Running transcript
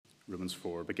Romans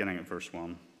 4, beginning at verse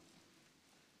 1.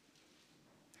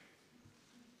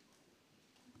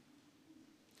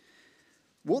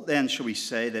 What then shall we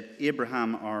say that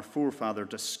Abraham, our forefather,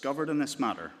 discovered in this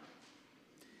matter?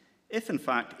 If in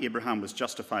fact Abraham was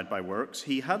justified by works,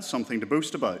 he had something to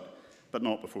boast about, but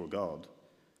not before God.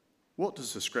 What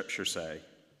does the scripture say?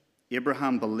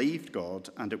 Abraham believed God,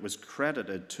 and it was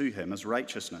credited to him as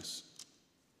righteousness.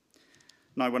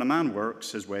 Now, when a man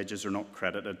works, his wages are not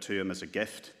credited to him as a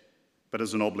gift, but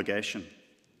as an obligation.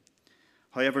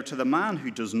 However, to the man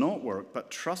who does not work, but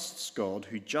trusts God,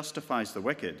 who justifies the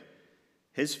wicked,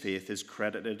 his faith is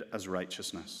credited as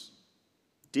righteousness.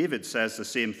 David says the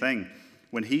same thing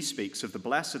when he speaks of the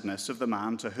blessedness of the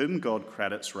man to whom God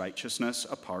credits righteousness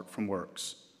apart from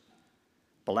works.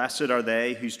 Blessed are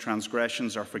they whose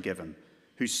transgressions are forgiven,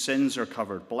 whose sins are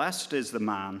covered. Blessed is the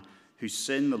man whose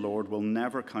sin the Lord will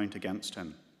never count against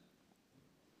him.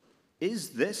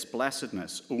 Is this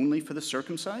blessedness only for the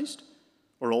circumcised,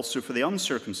 or also for the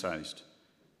uncircumcised?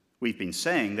 We've been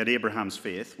saying that Abraham's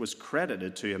faith was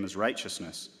credited to him as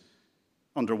righteousness.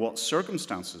 Under what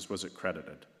circumstances was it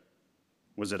credited?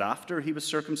 Was it after he was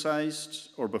circumcised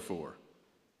or before?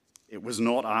 It was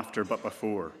not after, but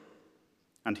before.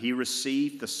 And he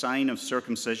received the sign of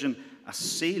circumcision, a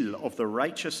seal of the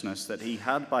righteousness that he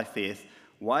had by faith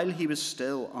while he was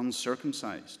still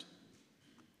uncircumcised.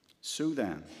 So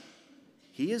then,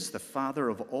 he is the father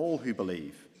of all who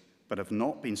believe, but have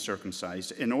not been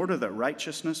circumcised, in order that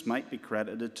righteousness might be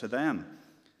credited to them.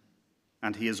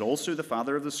 And he is also the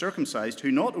father of the circumcised, who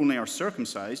not only are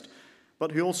circumcised,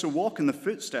 but who also walk in the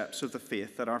footsteps of the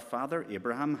faith that our father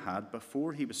Abraham had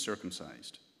before he was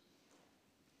circumcised.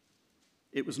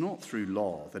 It was not through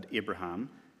law that Abraham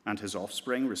and his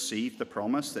offspring received the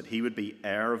promise that he would be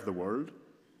heir of the world,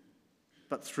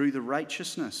 but through the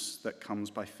righteousness that comes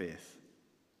by faith.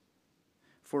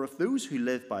 For if those who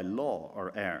live by law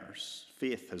are heirs,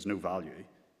 faith has no value,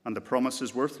 and the promise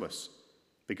is worthless,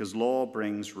 because law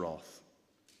brings wrath.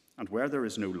 And where there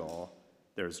is no law,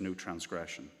 there is no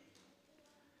transgression.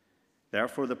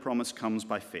 Therefore the promise comes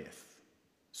by faith,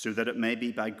 so that it may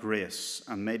be by grace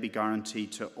and may be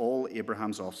guaranteed to all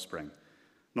Abraham's offspring,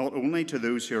 not only to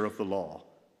those who are of the law,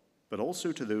 but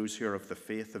also to those who are of the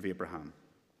faith of Abraham.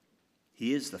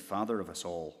 He is the father of us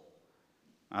all.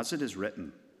 As it is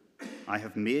written, I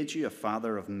have made you a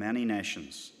father of many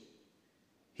nations.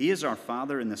 He is our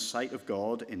father in the sight of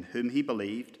God, in whom he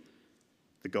believed,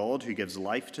 the God who gives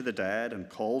life to the dead and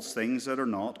calls things that are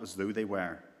not as though they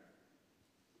were.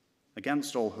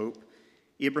 Against all hope,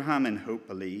 Abraham in hope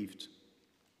believed,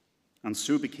 and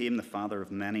so became the father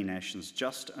of many nations,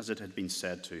 just as it had been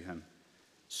said to him,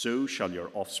 so shall your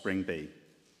offspring be.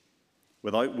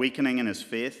 Without weakening in his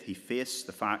faith, he faced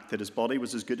the fact that his body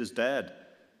was as good as dead,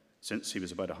 since he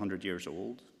was about 100 years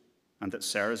old, and that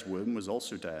Sarah's womb was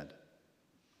also dead.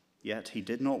 Yet he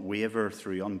did not waver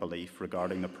through unbelief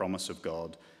regarding the promise of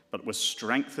God, but was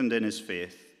strengthened in his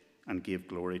faith and gave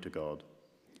glory to God,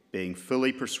 being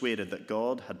fully persuaded that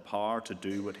God had power to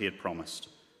do what he had promised.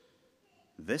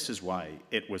 This is why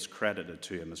it was credited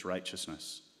to him as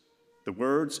righteousness. The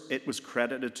words "it was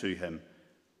credited to him"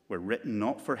 were written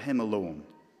not for him alone,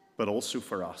 but also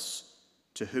for us,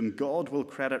 to whom God will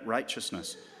credit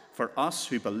righteousness, for us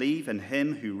who believe in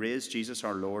him who raised Jesus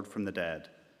our Lord from the dead.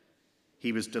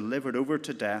 He was delivered over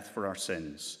to death for our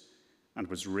sins and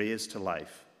was raised to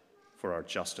life for our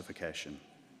justification.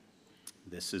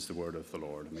 This is the word of the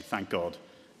Lord, and we thank God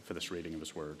for this reading of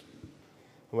his word.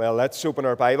 Well, let's open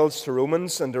our Bibles to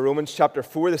Romans and to Romans chapter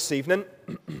 4 this evening.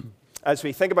 As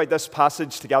we think about this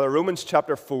passage together, Romans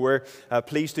chapter 4,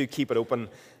 please do keep it open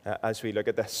as we look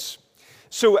at this.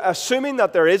 So, assuming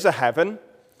that there is a heaven,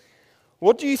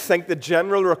 what do you think the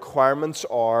general requirements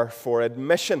are for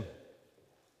admission?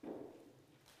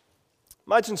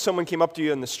 Imagine someone came up to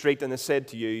you in the street and they said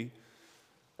to you,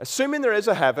 assuming there is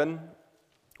a heaven,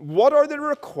 what are the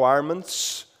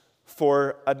requirements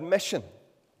for admission?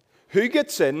 Who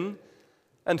gets in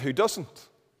and who doesn't?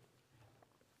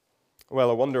 Well,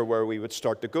 I wonder where we would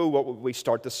start to go. What would we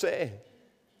start to say?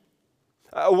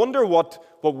 I wonder what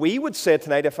we would say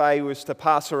tonight if I was to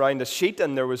pass around a sheet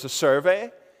and there was a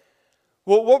survey.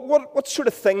 Well, what sort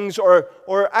of things, or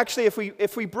actually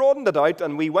if we broadened it out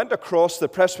and we went across the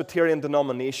Presbyterian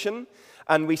denomination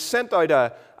and we sent out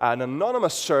an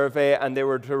anonymous survey and they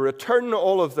were to return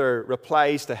all of their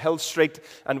replies to Hill Street,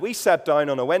 and we sat down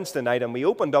on a Wednesday night and we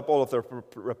opened up all of their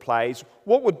replies,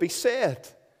 what would be said?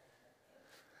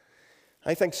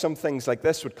 I think some things like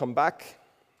this would come back.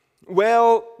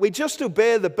 Well, we just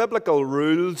obey the biblical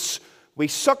rules, we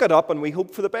suck it up and we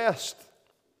hope for the best.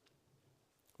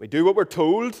 We do what we're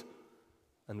told,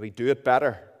 and we do it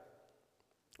better.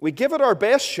 We give it our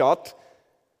best shot,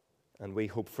 and we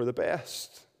hope for the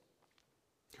best.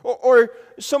 Or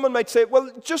someone might say, well,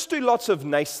 just do lots of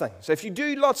nice things. If you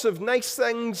do lots of nice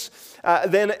things,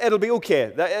 then it'll be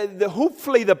okay.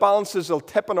 Hopefully the balances will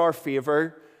tip in our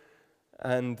favor,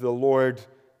 and the Lord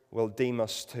will deem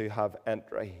us to have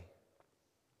entry.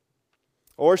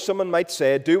 Or someone might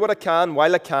say, do what I can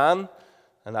while I can,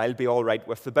 and I'll be all right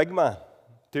with the big man.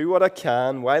 Do what I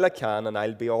can while I can, and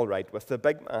I'll be all right with the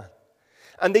big man.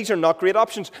 And these are not great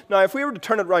options. Now, if we were to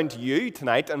turn it around to you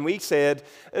tonight and we said,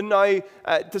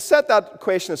 to set that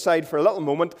question aside for a little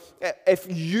moment, if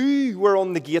you were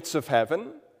on the gates of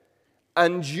heaven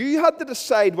and you had to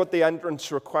decide what the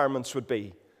entrance requirements would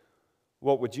be,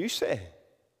 what would you say?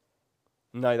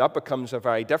 Now, that becomes a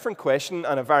very different question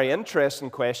and a very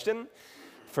interesting question.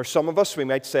 For some of us, we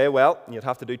might say, well, you'd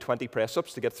have to do 20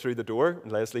 press-ups to get through the door.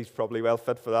 Leslie's probably well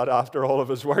fit for that after all of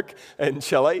his work in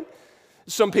Chile.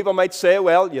 Some people might say,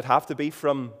 well, you'd have to be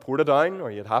from Portadown,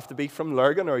 or you'd have to be from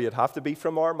Lurgan, or you'd have to be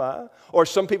from Armagh. Or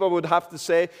some people would have to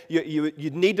say,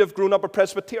 you'd need to have grown up a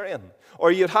Presbyterian,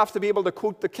 or you'd have to be able to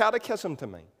quote the Catechism to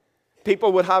me.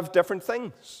 People would have different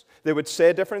things. They would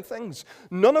say different things,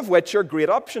 none of which are great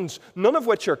options, none of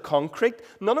which are concrete,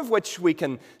 none of which we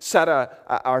can set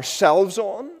ourselves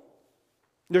on.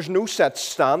 There's no set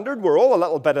standard. We're all a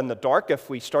little bit in the dark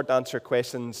if we start to answer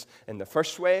questions in the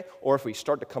first way, or if we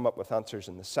start to come up with answers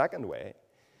in the second way.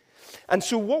 And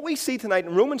so what we see tonight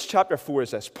in Romans chapter 4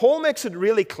 is this. Paul makes it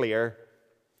really clear,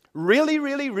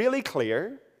 really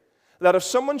clear, that if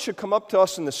someone should come up to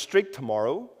us in the street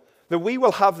tomorrow, that we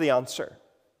will have the answer.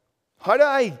 How do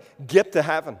I get to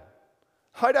heaven?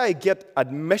 How do I get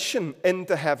admission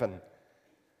into heaven?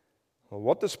 Well,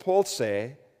 what does Paul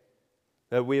say?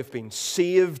 That we have been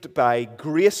saved by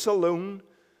grace alone,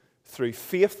 through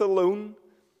faith alone,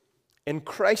 in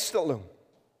Christ alone.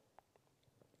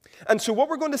 And so what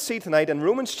we're going to see tonight in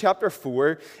Romans chapter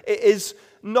 4 is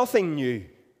nothing new.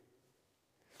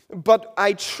 But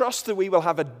I trust that we will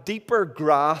have a deeper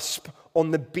grasp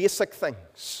on the basic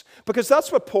things. Because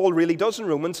that's what Paul really does in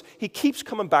Romans. He keeps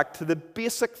coming back to the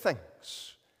basic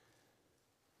things.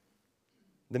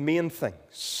 The main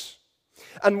things.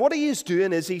 And what he is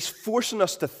doing is he's forcing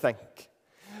us to think.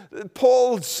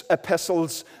 Paul's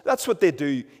epistles, that's what they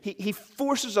do. He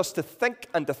forces us to think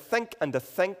and to think and to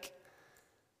think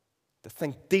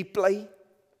deeply,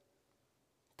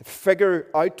 to figure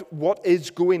out what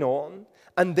is going on,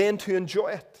 and then to enjoy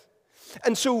it.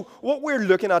 And so what we're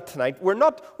looking at tonight, we're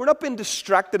not being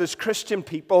distracted as Christian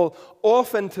people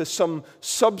off into some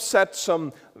subset,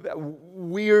 some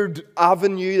weird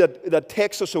avenue that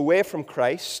takes us away from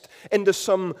Christ, into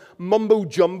some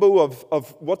mumbo-jumbo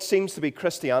of what seems to be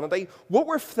Christianity. What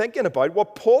we're thinking about,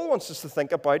 what Paul wants us to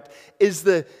think about, is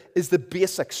the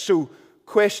basics. So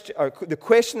the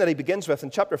question that he begins with in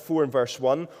chapter 4 and verse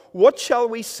 1, what shall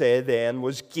we say then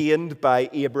was gained by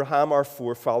Abraham, our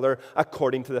forefather,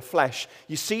 according to the flesh?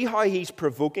 You see how he's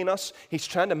provoking us? He's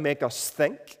trying to make us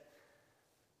think.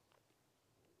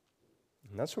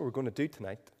 And that's what we're going to do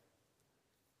tonight.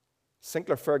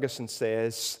 Sinclair Ferguson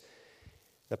says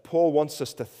that Paul wants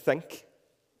us to think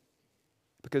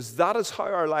because that is how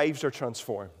our lives are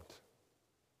transformed.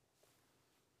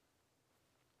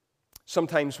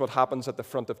 Sometimes what happens at the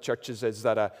front of churches is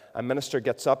that a minister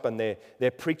gets up and they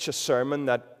preach a sermon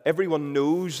that everyone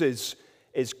knows is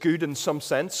good in some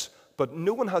sense, but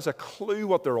no one has a clue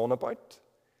what they're on about.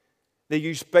 They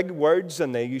use big words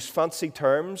and they use fancy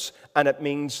terms, and it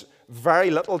means very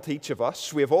little to each of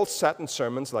us. We have all sat in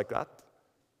sermons like that.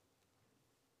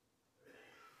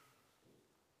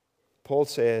 Paul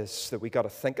says that we got to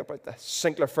think about this.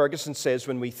 Sinclair Ferguson says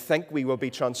when we think, we will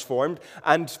be transformed.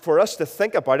 And for us to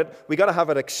think about it, we got to have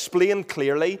it explained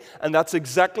clearly. And that's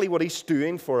exactly what he's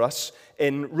doing for us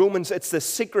in Romans. It's the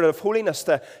secret of holiness,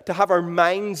 to have our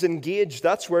minds engaged.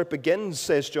 That's where it begins,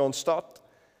 says John Stott.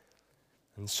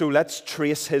 And so let's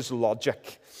trace his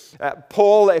logic.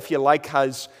 Paul, if you like,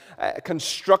 has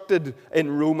constructed in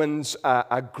Romans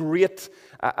a great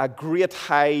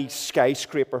high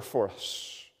skyscraper for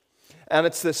us. And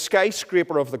it's the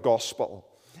skyscraper of the gospel.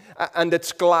 And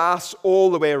it's glass all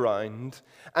the way around.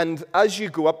 And as you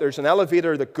go up, there's an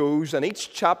elevator that goes, and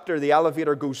each chapter the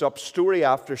elevator goes up story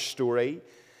after story.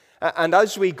 And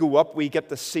as we go up, we get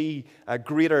to see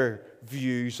greater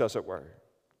views, as it were.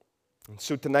 And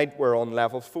so tonight we're on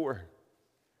level 4.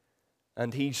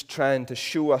 And he's trying to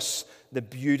show us the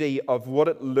beauty of what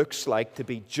it looks like to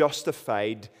be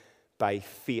justified by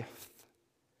faith.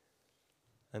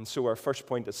 And so our first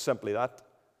point is simply that.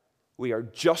 We are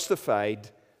justified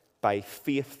by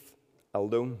faith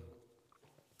alone.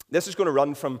 This is going to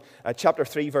run from chapter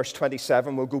 3, verse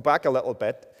 27. We'll go back a little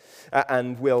bit.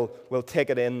 and we'll take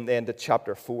it in then to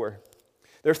chapter 4.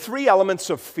 There are three elements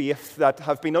of faith that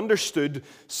have been understood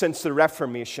since the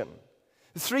Reformation.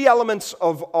 Three elements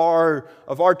of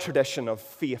our tradition of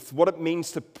faith, what it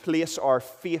means to place our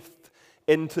faith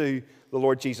into the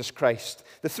Lord Jesus Christ.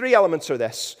 The three elements are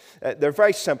this. They're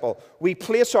very simple. We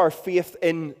place our faith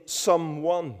in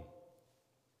someone.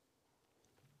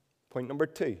 Point number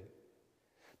 2.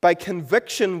 By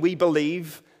conviction, we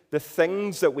believe the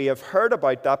things that we have heard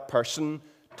about that person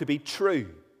to be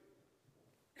true.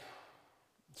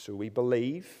 So we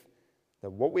believe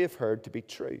that what we have heard to be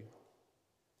true.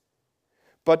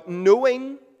 But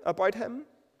knowing about him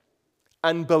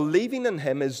and believing in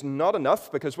him is not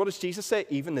enough, because what does Jesus say?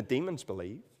 Even the demons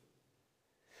believe.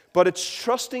 But it's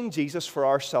trusting Jesus for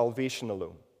our salvation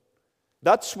alone.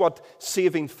 That's what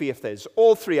saving faith is.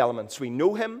 All three elements. We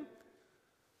know him,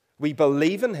 we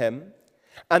believe in him,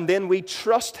 and then we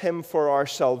trust him for our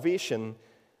salvation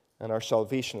and our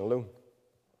salvation alone.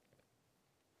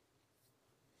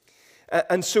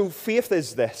 And so faith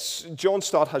is this. John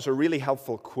Stott has a really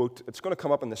helpful quote. It's going to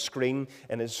come up on the screen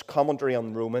in his commentary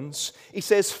on Romans. He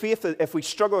says, faith, if we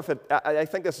struggle with it, I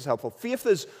think this is helpful. Faith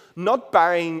is not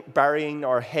burying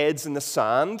our heads in the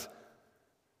sand.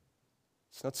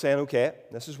 It's not saying, okay,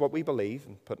 this is what we believe,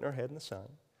 and putting our head in the sand.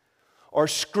 Or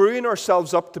screwing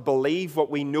ourselves up to believe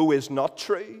what we know is not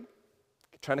true.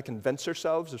 Trying to convince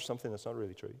ourselves of something that's not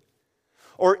really true.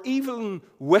 Or even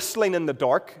whistling in the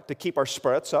dark to keep our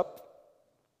spirits up.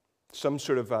 Some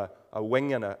sort of a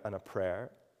wing and a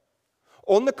prayer.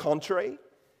 On the contrary,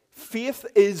 faith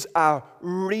is a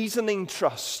reasoning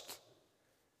trust.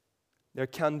 There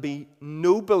can be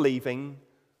no believing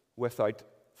without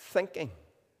thinking.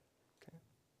 Okay?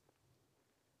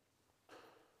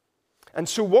 And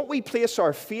so what we place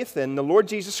our faith in, the Lord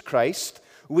Jesus Christ,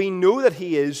 we know that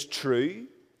he is true,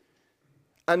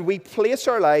 and we place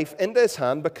our life into his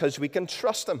hand because we can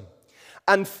trust him.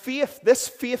 And faith, this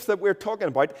faith that we're talking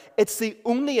about, it's the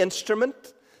only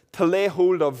instrument to lay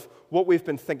hold of what we've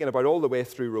been thinking about all the way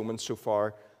through Romans so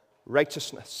far,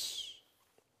 righteousness.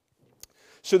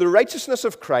 So the righteousness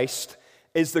of Christ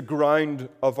is the ground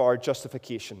of our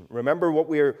justification. Remember what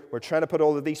we're trying to put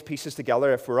all of these pieces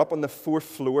together. If we're up on the 4th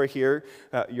floor here,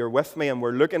 you're with me, and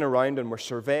we're looking around and we're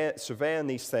surveying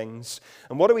these things.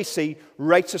 And what do we see?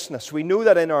 Righteousness. We know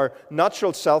that in our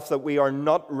natural self that we are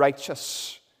not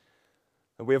righteous.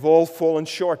 We have all fallen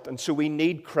short, and so we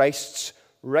need Christ's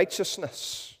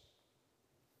righteousness.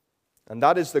 And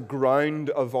that is the ground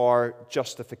of our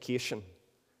justification.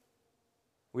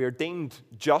 We are deemed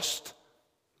just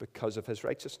because of his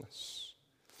righteousness.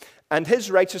 And his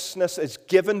righteousness is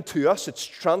given to us, it's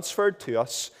transferred to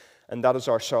us, and that is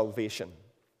our salvation.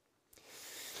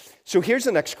 So here's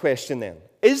the next question then.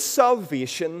 Is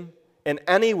salvation in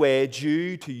any way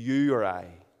due to you or I?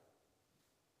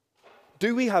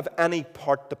 Do we have any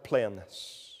part to play in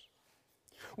this?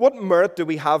 What merit do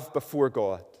we have before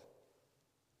God?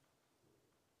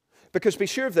 Because be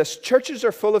sure of this, churches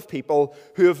are full of people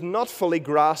who have not fully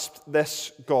grasped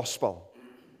this gospel.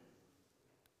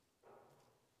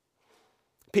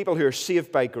 People who are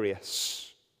saved by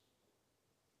grace.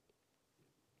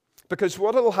 Because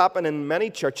what will happen in many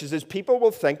churches is people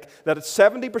will think that it's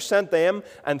 70% them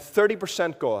and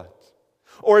 30% God.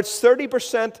 Or it's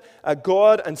 30%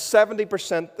 God and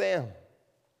 70% them.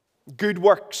 Good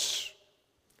works,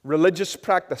 religious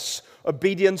practice,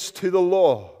 obedience to the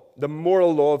law, the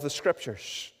moral law of the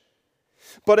Scriptures.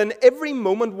 But in every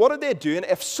moment, what are they doing?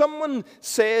 If someone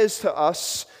says to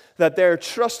us that they're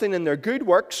trusting in their good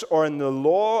works or in the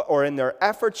law or in their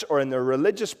efforts or in their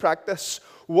religious practice,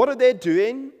 what are they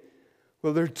doing?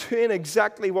 Well, they're doing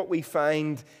exactly what we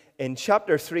find in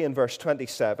chapter 3 and verse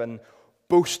 27,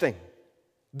 boasting.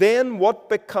 Then what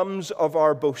becomes of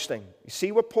our boasting? You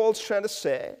see what Paul's trying to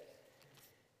say?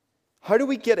 How do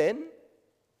we get in?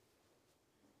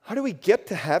 How do we get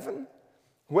to heaven?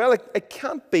 Well, it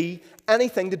can't be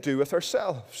anything to do with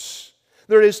ourselves.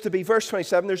 There is to be, verse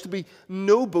 27, there's to be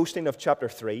no boasting of chapter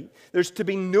 3. There's to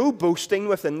be no boasting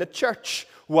within the church.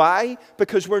 Why?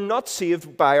 Because we're not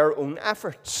saved by our own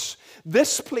efforts.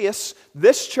 This place,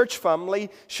 this church family,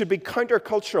 should be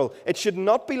countercultural. It should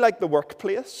not be like the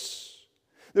workplace.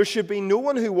 There should be no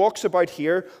one who walks about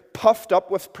here puffed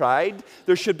up with pride.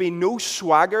 There should be no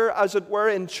swagger, as it were,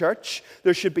 in church.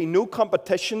 There should be no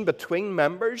competition between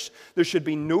members. There should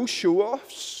be no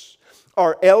show-offs.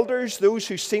 Our elders, those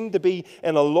who seem to be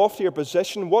in a loftier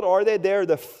position, what are they? They're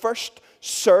the first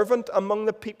servant among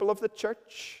the people of the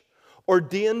church,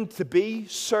 ordained to be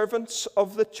servants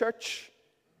of the church.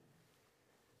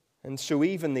 And so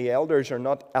even the elders are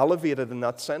not elevated in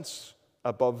that sense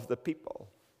above the people.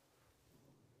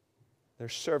 They're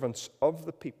servants of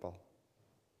the people.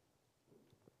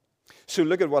 So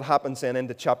look at what happens then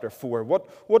into chapter 4.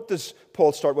 What does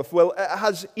Paul start with? Well,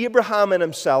 has Abraham in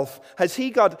himself, has he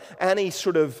got any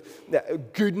sort of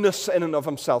goodness in and of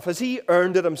himself? Has he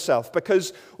earned it himself?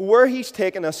 Because where he's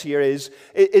taken us here is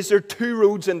there two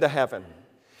roads into heaven?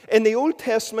 In the Old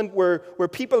Testament, were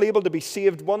people able to be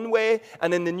saved one way,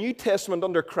 and in the New Testament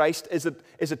under Christ, is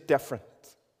it different?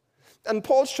 And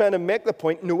Paul's trying to make the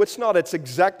point, no, it's not. It's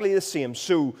exactly the same.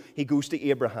 So he goes to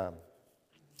Abraham.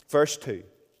 Verse 2.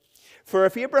 For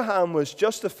if Abraham was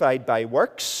justified by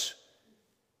works,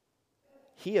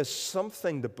 he has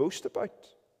something to boast about,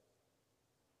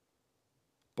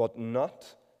 but not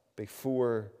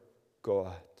before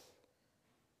God.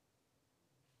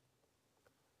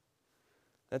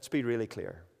 Let's be really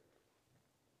clear.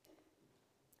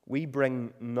 We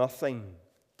bring nothing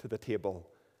to the table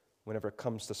whenever it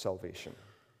comes to salvation.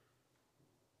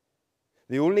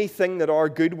 The only thing that our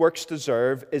good works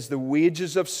deserve is the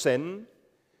wages of sin,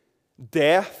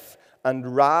 death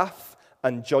and wrath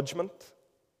and judgment.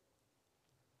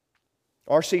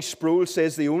 R.C. Sproul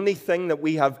says the only thing that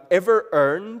we have ever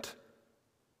earned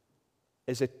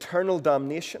is eternal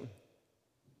damnation.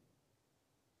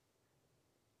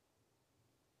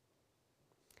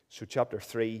 So chapter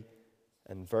 3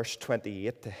 and verse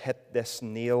 28 to hit this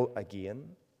nail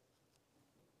again.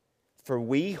 For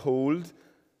we hold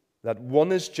that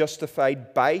one is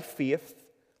justified by faith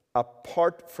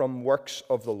apart from works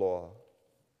of the law.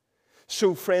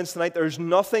 So, friends, tonight there's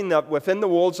nothing that within the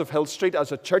walls of Hill Street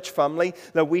as a church family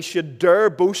that we should dare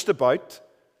boast about.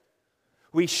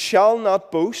 We shall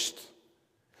not boast.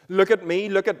 Look at me,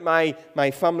 look at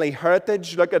my family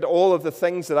heritage, look at all of the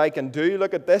things that I can do,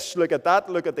 look at this, look at that,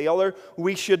 look at the other.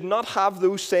 We should not have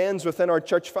those sayings within our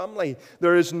church family.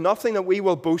 There is nothing that we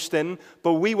will boast in,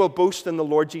 but we will boast in the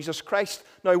Lord Jesus Christ.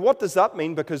 Now, what does that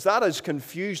mean? Because that has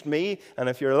confused me, and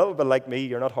if you're a little bit like me,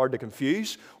 you're not hard to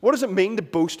confuse. What does it mean to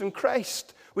boast in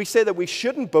Christ? We say that we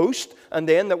shouldn't boast, and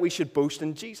then that we should boast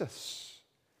in Jesus.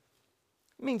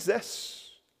 It means this.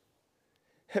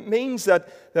 It means that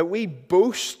we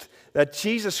boast that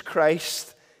Jesus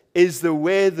Christ is the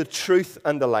way, the truth,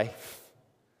 and the life.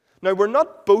 Now, we're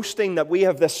not boasting that we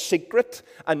have this secret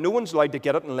and no one's allowed to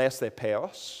get it unless they pay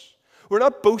us. We're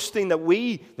not boasting that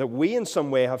we in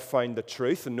some way have found the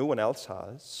truth and no one else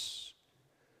has.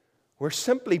 We're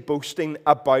simply boasting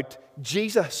about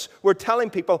Jesus. We're telling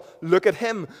people, look at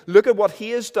him. Look at what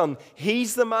he has done.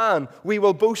 He's the man. We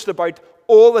will boast about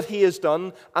all that he has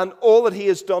done and all that he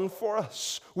has done for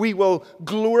us. We will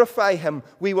glorify him.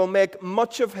 We will make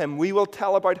much of him. We will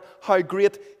tell about how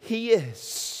great he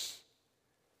is.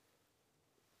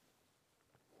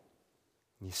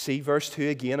 You see verse 2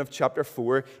 again of chapter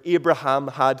 4. Abraham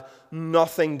had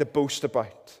nothing to boast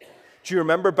about. Do you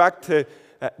remember back to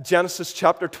Genesis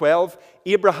chapter 12?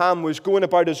 Abraham was going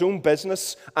about his own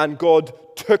business and God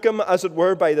took him, as it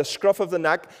were, by the scruff of the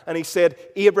neck and he said,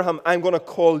 Abraham, I'm going to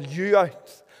call you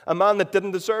out, a man that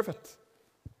didn't deserve it.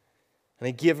 And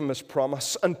he gave him his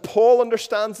promise. And Paul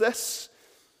understands this.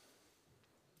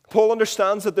 Paul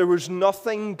understands that there was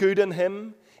nothing good in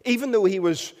him, even though he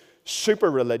was super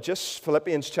religious.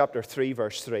 Philippians chapter 3,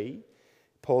 verse 3,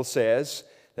 Paul says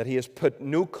that he has put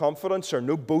no confidence or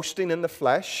no boasting in the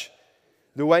flesh,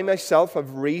 though I myself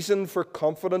have reason for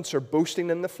confidence or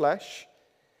boasting in the flesh.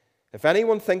 If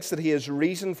anyone thinks that he has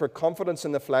reason for confidence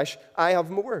in the flesh, I have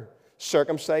more.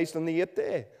 Circumcised on the 8th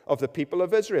day, of the people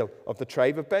of Israel, of the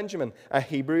tribe of Benjamin, a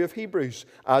Hebrew of Hebrews,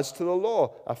 as to the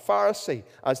law, a Pharisee,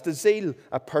 as to zeal,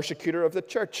 a persecutor of the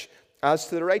church, as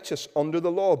to the righteous, under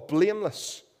the law,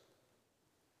 blameless.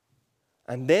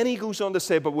 And then he goes on to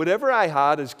say, but whatever I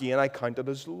had as gain, I counted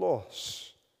as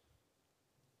loss.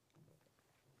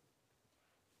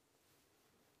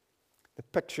 The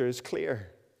picture is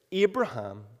clear.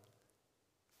 Abraham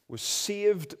was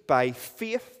saved by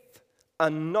faith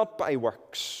and not by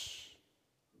works.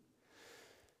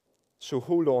 So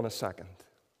hold on a second.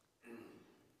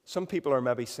 Some people are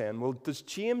maybe saying, well, does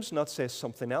James not say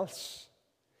something else?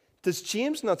 Does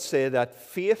James not say that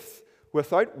faith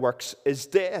without works is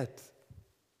dead?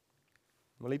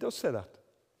 Well, he does say that.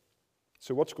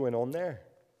 So what's going on there?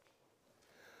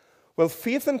 Well,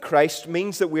 faith in Christ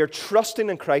means that we are trusting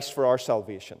in Christ for our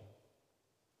salvation.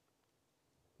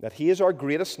 That he is our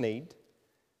greatest need.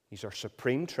 He's our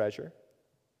supreme treasure.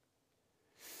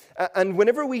 And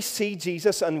whenever we see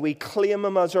Jesus and we claim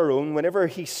him as our own, whenever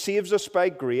he saves us by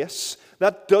grace,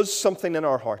 that does something in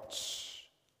our hearts.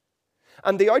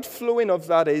 And the outflowing of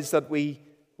that is that we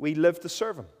live to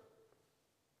serve him.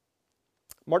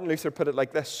 Martin Luther put it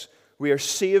like this: we are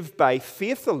saved by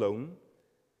faith alone,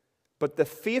 but the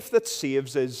faith that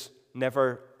saves is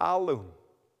never alone.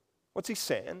 What's he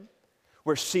saying?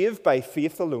 We're saved by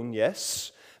faith alone,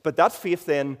 yes, but that faith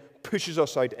then pushes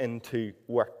us out into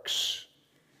works.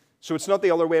 So it's not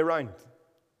the other way around.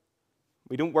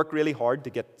 We don't work really hard to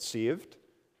get saved,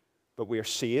 but we are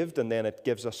saved, and then it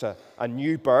gives us a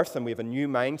new birth, and we have a new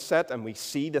mindset, and we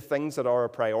see the things that are a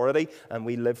priority, and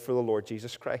we live for the Lord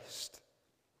Jesus Christ.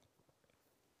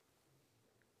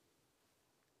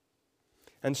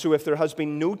 And so if there has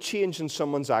been no change in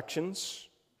someone's actions,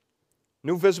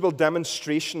 no visible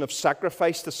demonstration of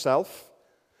sacrifice to self,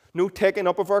 no taking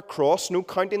up of our cross, no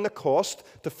counting the cost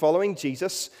to following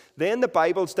Jesus, then the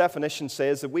Bible's definition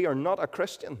says that we are not a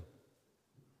Christian.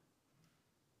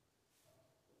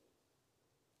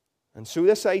 And so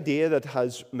this idea that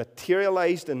has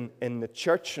materialized in the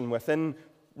church and within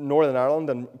Northern Ireland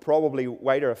and probably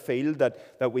wider afield,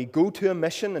 that we go to a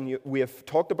mission, and we have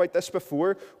talked about this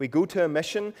before, we go to a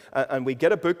mission and we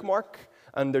get a bookmark,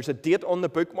 and there's a date on the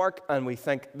bookmark, and we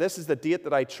think, this is the date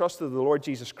that I trusted the Lord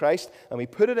Jesus Christ, and we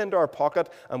put it into our pocket,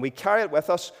 and we carry it with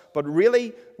us, but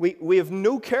really, we have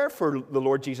no care for the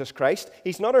Lord Jesus Christ.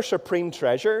 He's not our supreme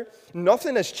treasure.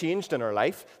 Nothing has changed in our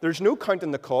life. There's no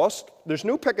counting the cost. There's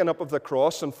no picking up of the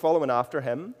cross and following after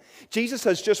him. Jesus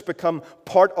has just become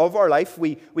part of our life.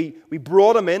 We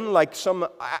brought him in like some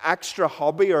extra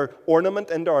hobby or ornament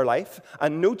into our life,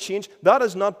 and no change. That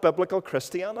is not biblical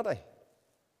Christianity.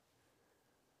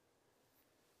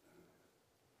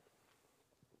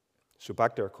 So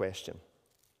back to our question.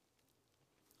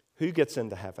 Who gets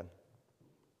into heaven?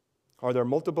 Are there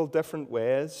multiple different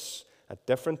ways at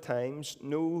different times?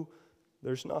 No,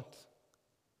 there's not.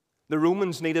 The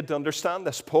Romans needed to understand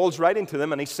this. Paul's writing to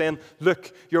them and he's saying,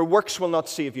 look, your works will not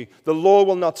save you. The law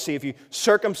will not save you.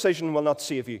 Circumcision will not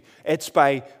save you. It's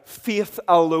by faith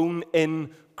alone in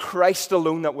Christ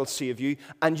alone that will save you.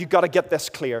 And you've got to get this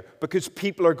clear, because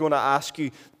people are going to ask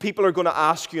you. People are going to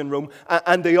ask you in Rome.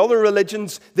 And the other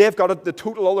religions, they've got it the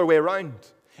total other way around.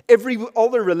 Every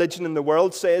other religion in the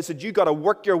world says that you've got to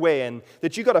work your way in,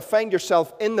 that you've got to find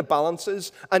yourself in the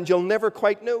balances, and you'll never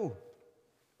quite know.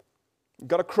 You've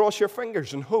got to cross your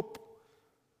fingers and hope.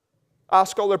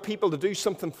 Ask other people to do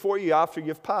something for you after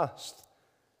you've passed.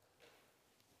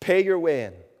 Pay your way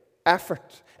in.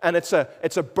 Effort. And it's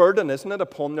a burden, isn't it,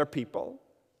 upon their people?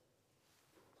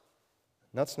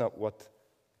 And that's not what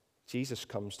Jesus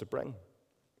comes to bring.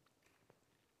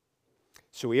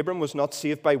 So Abram was not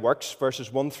saved by works,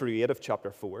 verses 1 through 8 of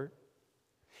chapter 4.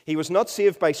 He was not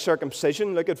saved by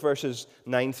circumcision. Look at verses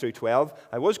 9 through 12.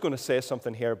 I was going to say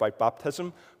something here about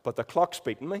baptism, but the clock's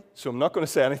beating me, so I'm not going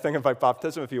to say anything about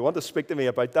baptism. If you want to speak to me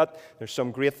about that, there's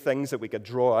some great things that we could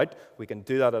draw out. We can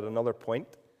do that at another point.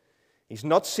 He's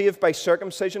not saved by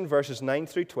circumcision, verses 9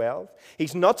 through 12.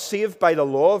 He's not saved by the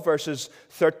law, verses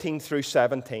 13 through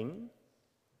 17.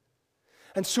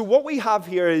 And so what we have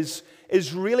here is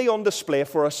really on display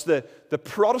for us the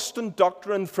Protestant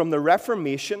doctrine from the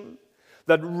Reformation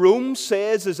that Rome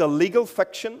says is a legal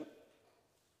fiction.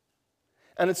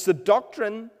 And it's the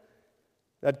doctrine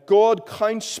that God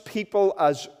counts people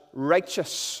as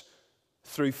righteous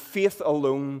through faith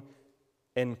alone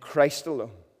in Christ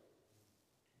alone.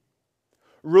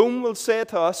 Rome will say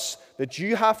to us that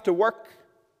you have to work,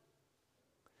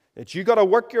 that you got to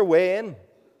work your way in,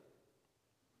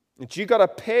 that you got to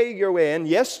pay your way in.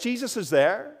 Yes, Jesus is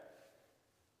there,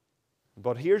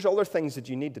 but here's other things that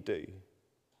you need to do.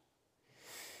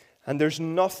 And there's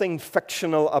nothing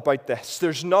fictional about this.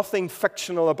 There's nothing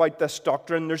fictional about this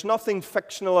doctrine. There's nothing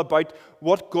fictional about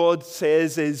what God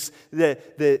says is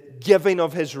the giving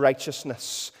of his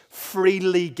righteousness,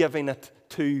 freely giving it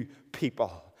to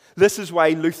people. This is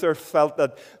why Luther felt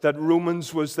that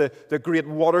Romans was the great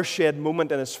watershed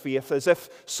moment in his faith, as if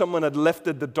someone had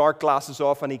lifted the dark glasses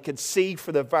off and he could see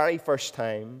for the very first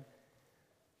time.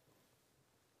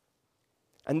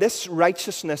 And this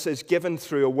righteousness is given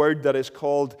through a word that is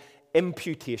called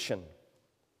imputation.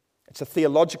 It's a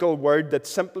theological word that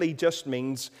simply just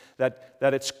means that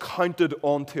it's counted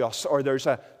onto us, or there's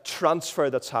a transfer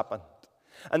that's happened.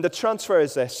 And the transfer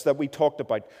is this that we talked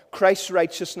about. Christ's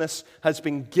righteousness has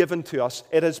been given to us.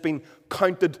 It has been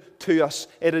counted to us.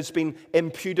 It has been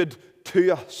imputed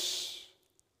to us.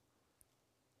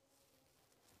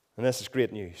 And this is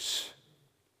great news.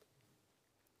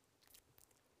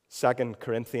 2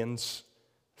 Corinthians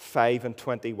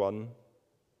 5:21.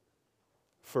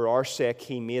 For our sake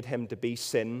he made him to be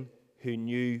sin who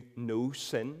knew no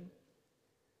sin,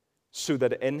 so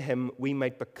that in him we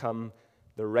might become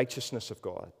the righteousness of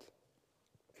God.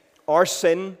 Our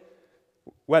sin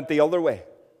went the other way.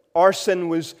 Our sin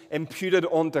was imputed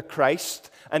onto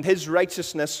Christ, and his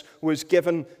righteousness was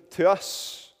given to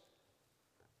us.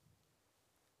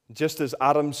 Just as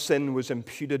Adam's sin was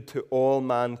imputed to all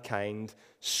mankind,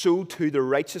 so too the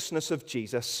righteousness of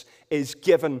Jesus is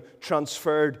given,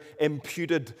 transferred,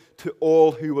 imputed to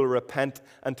all who will repent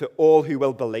and to all who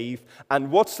will believe.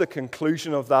 And what's the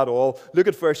conclusion of that all? Look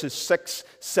at verses 6,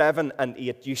 7, and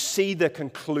 8. You see the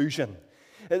conclusion.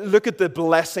 Look at the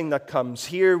blessing that comes.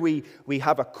 Here we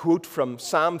have a quote from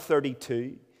Psalm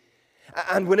 32.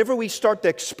 And whenever we start to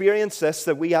experience this,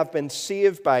 that we have been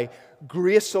saved by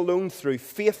grace alone, through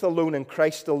faith alone, in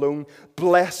Christ alone,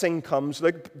 blessing comes.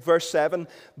 Look, verse 7,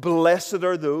 blessed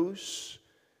are those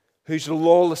whose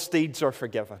lawless deeds are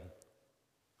forgiven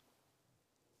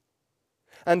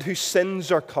and whose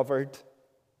sins are covered.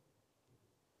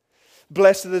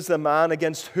 Blessed is the man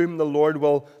against whom the Lord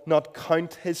will not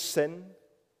count his sin.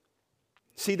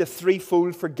 See the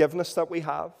threefold forgiveness that we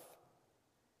have.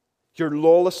 Your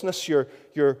lawlessness, your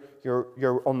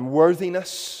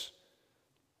unworthiness,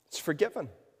 it's forgiven.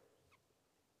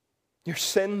 Your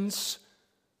sins,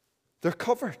 they're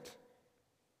covered.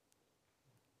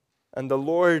 And the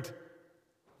Lord's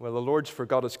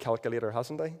forgot his calculator,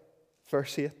 hasn't he?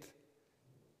 Verse 8.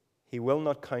 He will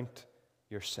not count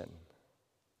your sin.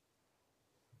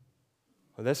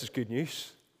 Well, this is good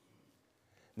news.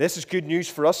 This is good news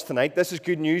for us tonight. This is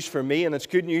good news for me, and it's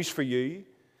good news for you.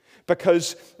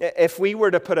 Because if we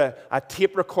were to put a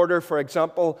tape recorder, for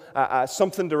example,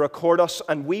 something to record us,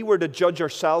 and we were to judge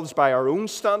ourselves by our own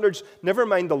standards, never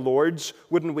mind the Lord's,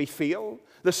 wouldn't we fail?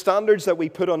 The standards that we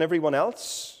put on everyone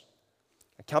else.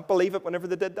 I can't believe it whenever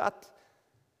they did that.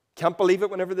 Can't believe it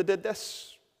whenever they did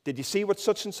this. Did you see what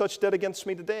such and such did against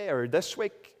me today or this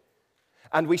week?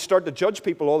 And we start to judge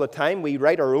people all the time. We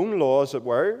write our own law, as it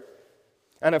were.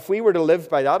 And if we were to live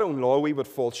by that own law, we would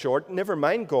fall short, never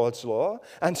mind God's law.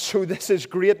 And so this is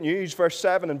great news, verse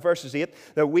 7 and verses 8,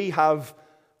 that we have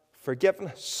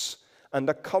forgiveness and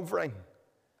a covering,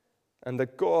 and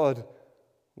that God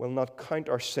will not count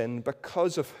our sin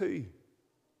because of who?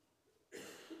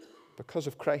 Because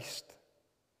of Christ.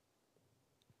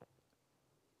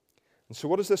 And so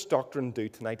what does this doctrine do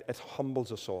tonight? It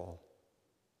humbles us all.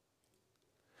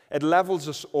 It levels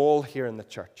us all here in the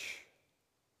church.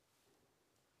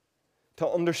 To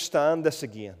understand this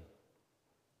again.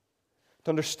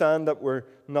 To understand that we're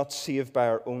not saved by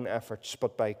our own efforts,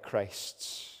 but by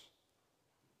Christ's.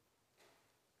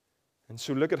 And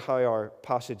so look at how our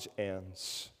passage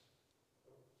ends.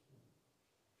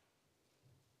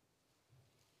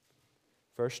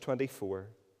 Verse 24.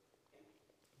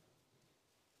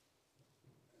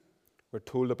 We're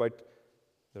told about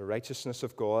the righteousness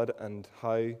of God and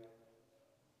how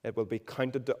it will be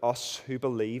counted to us who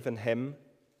believe in Him,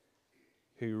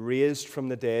 who raised from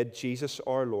the dead Jesus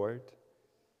our Lord,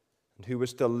 and who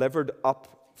was delivered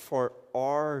up for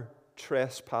our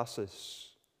trespasses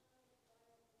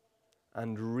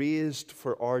and raised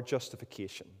for our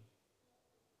justification.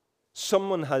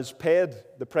 Someone has paid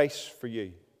the price for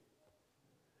you.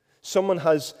 Someone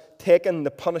has taken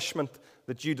the punishment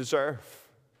that you deserve.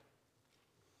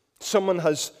 Someone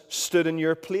has stood in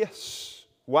your place.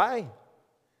 Why?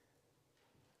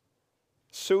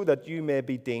 So that you may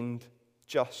be deemed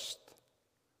just.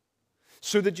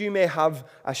 So that you may have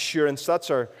assurance. That's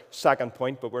our second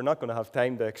point, but we're not going to have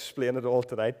time to explain it all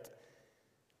tonight.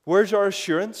 Where's our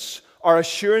assurance? Our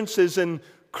assurance is in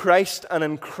Christ and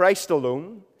in Christ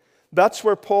alone. That's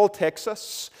where Paul takes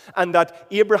us, and that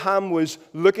Abraham was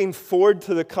looking forward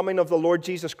to the coming of the Lord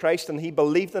Jesus Christ, and he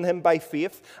believed in Him by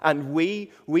faith. And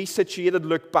we situated,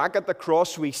 look back at the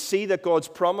cross, we see that God's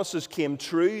promises came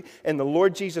true in the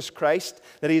Lord Jesus Christ,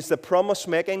 that He is the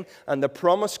promise-making and the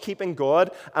promise-keeping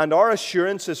God, and our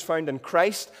assurance is found in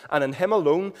Christ and in Him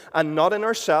alone, and not in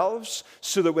ourselves,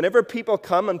 so that whenever people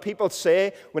come and people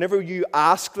say, whenever you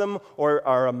ask them, or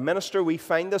a minister, we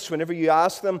find this, whenever you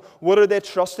ask them, what are they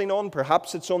trusting on?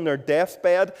 Perhaps it's on their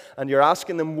deathbed, and you're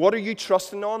asking them, what are you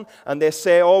trusting on? And they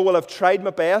say, oh, well, I've tried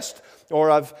my best, or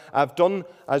I've done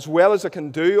as well as I can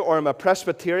do, or I'm a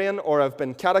Presbyterian, or I've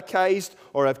been catechized,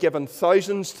 or I've given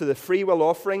thousands to the free will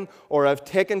offering, or I've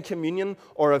taken communion,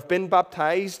 or I've been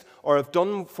baptized, or I've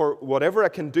done for whatever I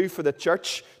can do for the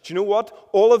church. Do you know what?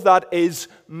 All of that is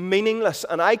meaningless,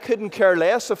 and I couldn't care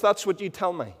less if that's what you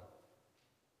tell me.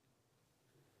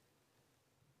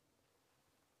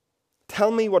 Tell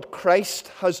me what Christ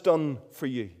has done for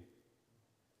you.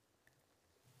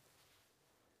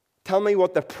 Tell me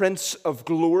what the Prince of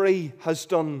Glory has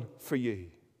done for you.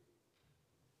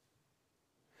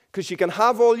 Because you can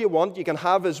have all you want. You can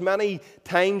have as many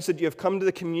times that you've come to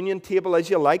the communion table as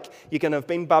you like. You can have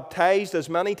been baptized as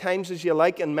many times as you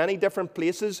like in many different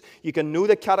places. You can know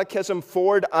the catechism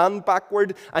forward and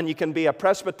backward. And you can be a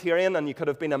Presbyterian, and you could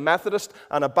have been a Methodist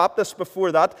and a Baptist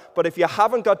before that. But if you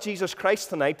haven't got Jesus Christ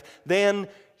tonight, then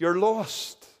you're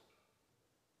lost.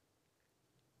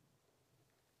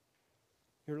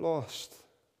 You're lost.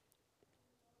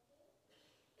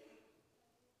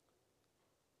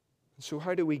 So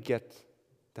how do we get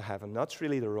to heaven? That's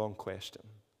really the wrong question.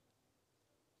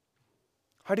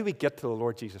 How do we get to the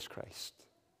Lord Jesus Christ?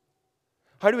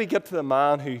 How do we get to the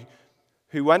man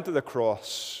who went to the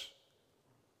cross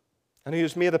and who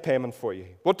has made a payment for you?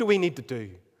 What do we need to do?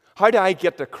 How do I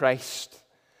get to Christ?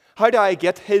 How do I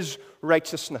get His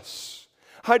righteousness?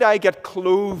 How do I get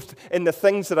clothed in the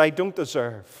things that I don't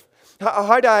deserve?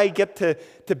 How do I get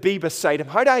to be beside Him?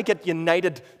 How do I get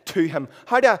united to Him?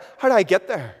 How do I get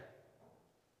there?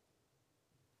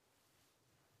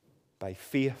 By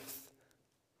faith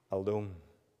alone.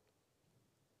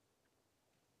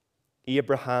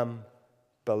 Abraham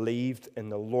believed in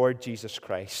the Lord Jesus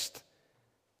Christ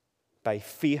by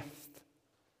faith,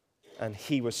 and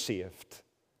he was saved.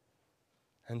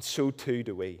 And so too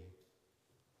do we.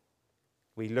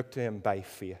 We look to him by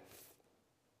faith.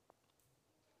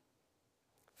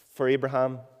 For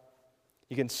Abraham,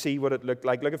 you can see what it looked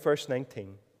like. Look at verse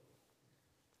 19.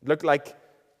 It looked like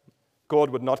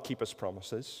God would not keep His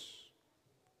promises.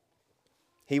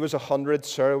 He was 100,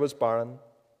 Sarah was barren.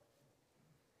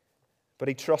 But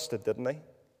he trusted, didn't he?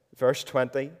 Verse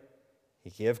 20, he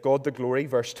gave God the glory.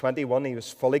 Verse 21, he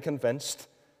was fully convinced.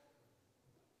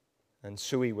 And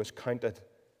so he was counted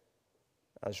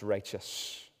as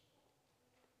righteous.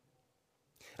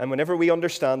 And whenever we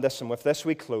understand this, and with this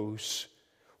we close,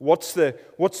 what's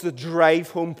the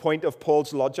drive home point of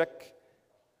Paul's logic?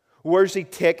 Where's he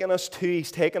taking us to?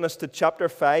 He's taking us to chapter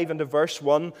 5 and to verse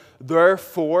 1.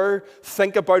 Therefore,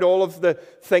 think about all of the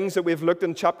things that we've looked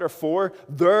in chapter 4.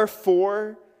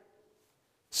 Therefore,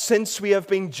 since we have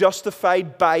been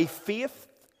justified by faith,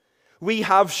 we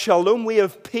have shalom, we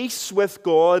have peace with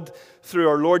God through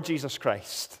our Lord Jesus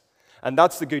Christ. And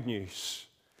that's the good news.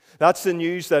 That's the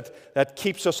news that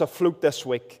keeps us afloat this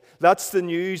week. That's the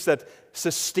news that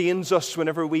sustains us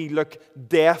whenever we look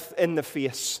death in the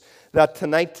face. That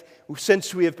tonight,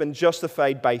 since we have been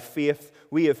justified by faith,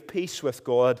 we have peace with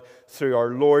God through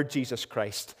our Lord Jesus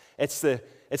Christ. It's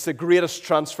the greatest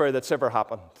transfer that's ever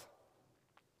happened.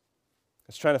 I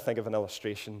was trying to think of an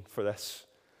illustration for this,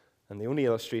 and the only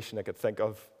illustration I could think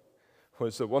of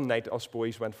was that one night us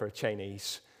boys went for a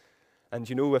Chinese. And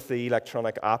you know, with the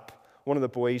electronic app, one of the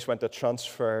boys went to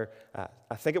transfer,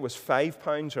 I think it was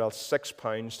 £5 or else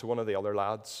 £6 to one of the other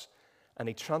lads, and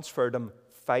he transferred him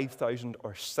 £5,000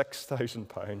 or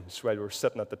 £6,000 while we were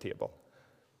sitting at the table.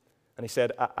 And he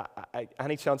said,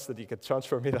 any chance that you could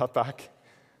transfer me that back?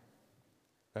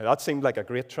 Now, that seemed like a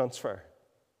great transfer.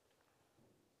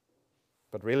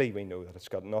 But really, we know that it's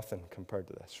got nothing compared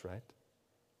to this, right?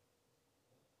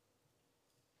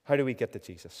 How do we get to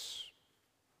Jesus?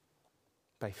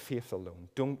 By faith alone.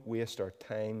 Don't waste our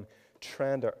time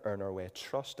trying to earn our way.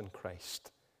 Trust in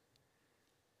Christ.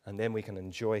 And then we can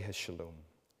enjoy His shalom.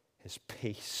 His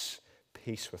peace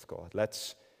with God.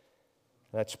 Let's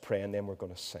pray, and then we're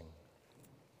going to sing.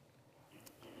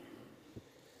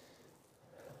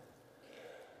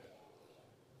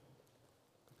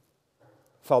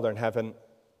 Father in heaven,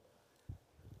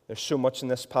 there's so much in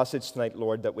this passage tonight,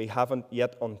 Lord, that we haven't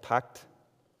yet unpacked.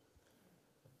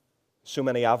 So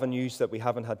many avenues that we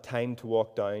haven't had time to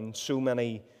walk down. So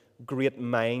many great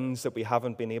minds that we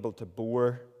haven't been able to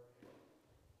bore.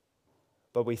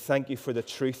 But we thank you for the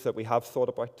truth that we have thought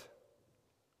about.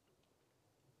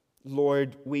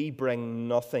 Lord, we bring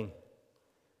nothing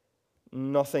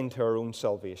to our own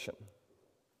salvation.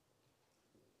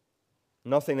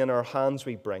 Nothing in our hands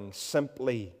we bring,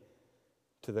 simply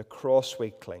to the cross we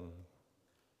cling.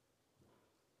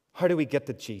 How do we get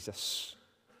to Jesus?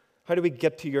 How do we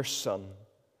get to your Son?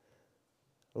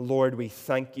 Lord, we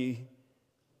thank you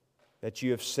that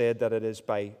you have said that it is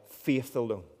by faith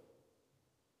alone.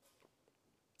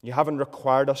 You haven't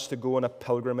required us to go on a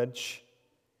pilgrimage.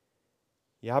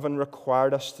 You haven't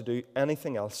required us to do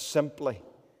anything else, simply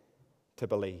to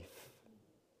believe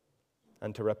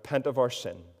and to repent of our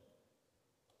sin,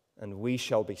 and we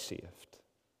shall be saved.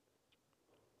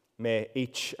 May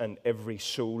each and every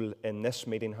soul in this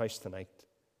meeting house tonight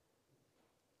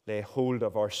lay hold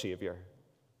of our Savior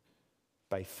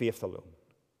by faith alone.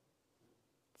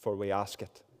 For we ask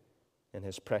it in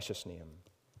His precious name.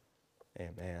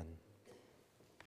 Amen.